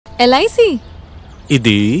LIC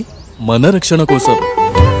ఇది మన రక్షణ కోసం.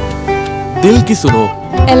 దిల్ కి సునో,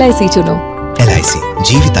 LIC చునో. LIC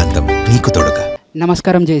జీవితాంతం నీకు తోడుగా.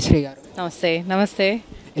 నమస్కారం జయశ్రీ గారు. నమస్తే. నమస్తే.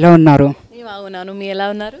 ఎలా ఉన్నారు? నేను బాగున్నాను. మీరు ఎలా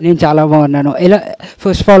ఉన్నారు? నేను చాలా బాగున్నాను.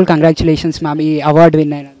 First of all congratulations ma'am, ఈ అవార్డు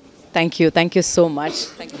విన్ అయినా. Thank you so much.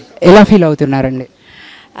 ఎలా feel అవుతున్నారండి?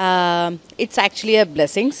 It's actually a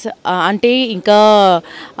blessings. అంటే ఇంకా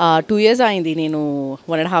 2 years అయింది, నేను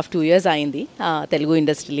 1.5 2 years అయింది తెలుగు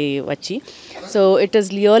ఇండస్ట్రీలో వచ్చి. So it is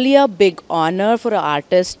really a big honour for a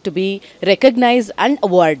artist to be recognised and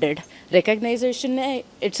awarded. Recognition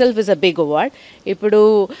it self is a big award. ఇప్పుడు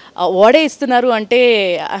అవార్డే ఇస్తున్నారు అంటే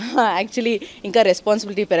యాక్చువల్లీ ఇంకా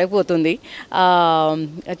రెస్పాన్సిబిలిటీ పెరిగిపోతుంది.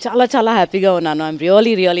 చాలా చాలా హ్యాపీగా ఉన్నాను. I'm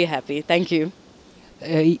really happy. Thank you.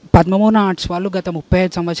 Padmamohana arts వాళ్ళు గత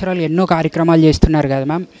 35 సంవత్సరాలు ఎన్నో కార్యక్రమాలు చేస్తున్నారు కదా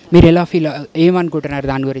మ్యామ్, మీరు ఎలా ఏమనుకుంటున్నారు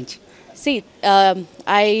దాని గురించి? See,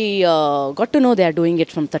 I got to know they are doing it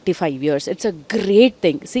from 35 years. It's a great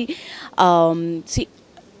thing. See,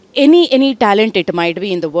 any talent it might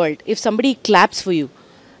be in the world, if somebody claps for you,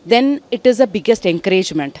 then it is the biggest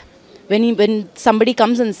encouragement. When somebody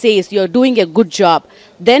comes and says you're doing a good job,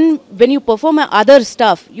 then when you perform other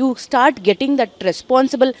stuff, you start getting that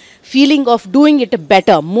responsible feeling of doing it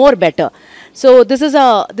better, more better. So this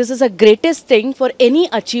is a greatest thing for any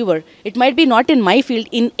achiever. It might be not in my field,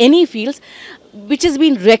 in any fields, which has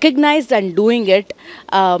been recognized and doing it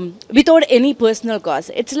without any personal cause.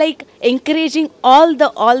 It's like encouraging all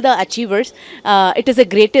the achievers. It is the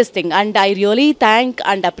greatest thing, and I really thank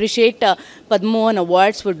and appreciate Padmamohana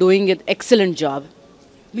Awards for doing an excellent job.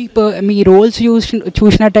 Me roles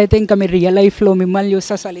చూసినట్టయితే ఇంకా మీరు real లైఫ్లో మిమ్మల్ని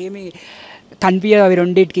చూస్తే అసలు ఏమి కనిపించదు. అవి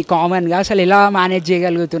రెండింటికి కామన్గా అసలు ఎలా మేనేజ్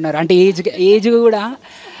చేయగలుగుతున్నారు? అంటే ఏజ్ కూడా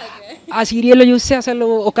ఆ సీరియల్లో చూస్తే అసలు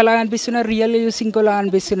ఒకలా అనిపిస్తున్నారు, రియల్లో చూసి ఇంకోలా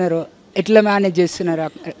అనిపిస్తున్నారు. ఎట్లా మేనేజ్ చేస్తున్నారు ఆ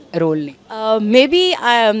రోల్ని? మేబీ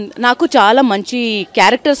నాకు చాలా మంచి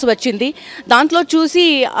క్యారెక్టర్స్ వచ్చింది. దాంట్లో చూసి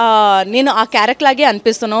నేను ఆ క్యారెక్టర్ లాగే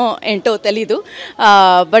అనిపిస్తానో ఏంటో తెలీదు.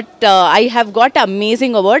 But I have got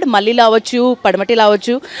amazing award. మల్లిలా అవ్వచ్చు, పడమటిలా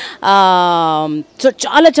అవ్వచ్చు. సో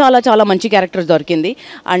చాలా చాలా చాలా మంచి క్యారెక్టర్స్ దొరికింది.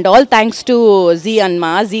 And all thanks to G and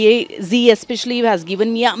మా G especially has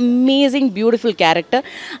given me amazing beautiful character.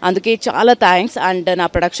 అందుకే చాలా థ్యాంక్స్. అండ్ నా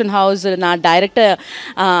ప్రొడక్షన్ హౌస్, నా డైరెక్టర్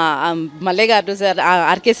మల్లె గారు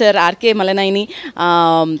sir, RK మలనైని,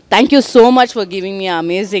 thank you so much for giving me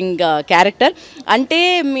amazing character. అంటే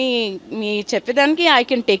మీ చెప్పేదానికి I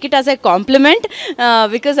can take it as a compliment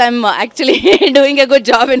because I'm actually doing a good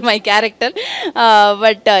job in my character.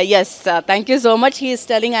 But yes, thank you so much. He is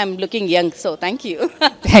telling I'm looking young. So thank you.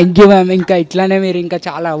 Thank you ma'am. ఇంకా ఇట్లానే మీరు ఇంకా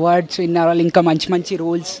చాలా awards విన్న వాళ్ళు ఇంకా మంచి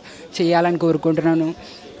roles చేయాలని కోరుకుంటున్నాను.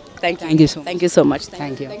 Thank you so much.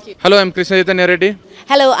 Thank you. Hello, I'm Krishna Chaitanya Reddy.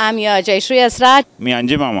 Hello, I'm your Jayashree Asra. Me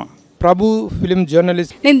Anji Mama. Prabhu, film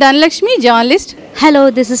journalist. నేను Dhanalakshmi, journalist. Hello,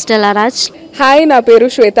 this is Stella Raj. Hi, na peru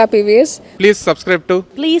Shweta PVS. Please subscribe to.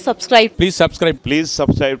 Please subscribe. Please subscribe. Please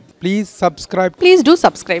subscribe. Please subscribe. Please do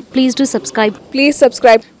subscribe. Please do subscribe. Please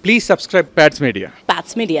subscribe. Please subscribe PATS Media.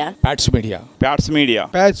 PATS Media. PATS Media. PATS Media.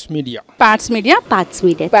 PATS Media. PATS Media. PATS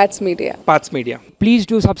Media. PATS Media. PATS Media. Please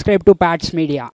do subscribe to PATS Media.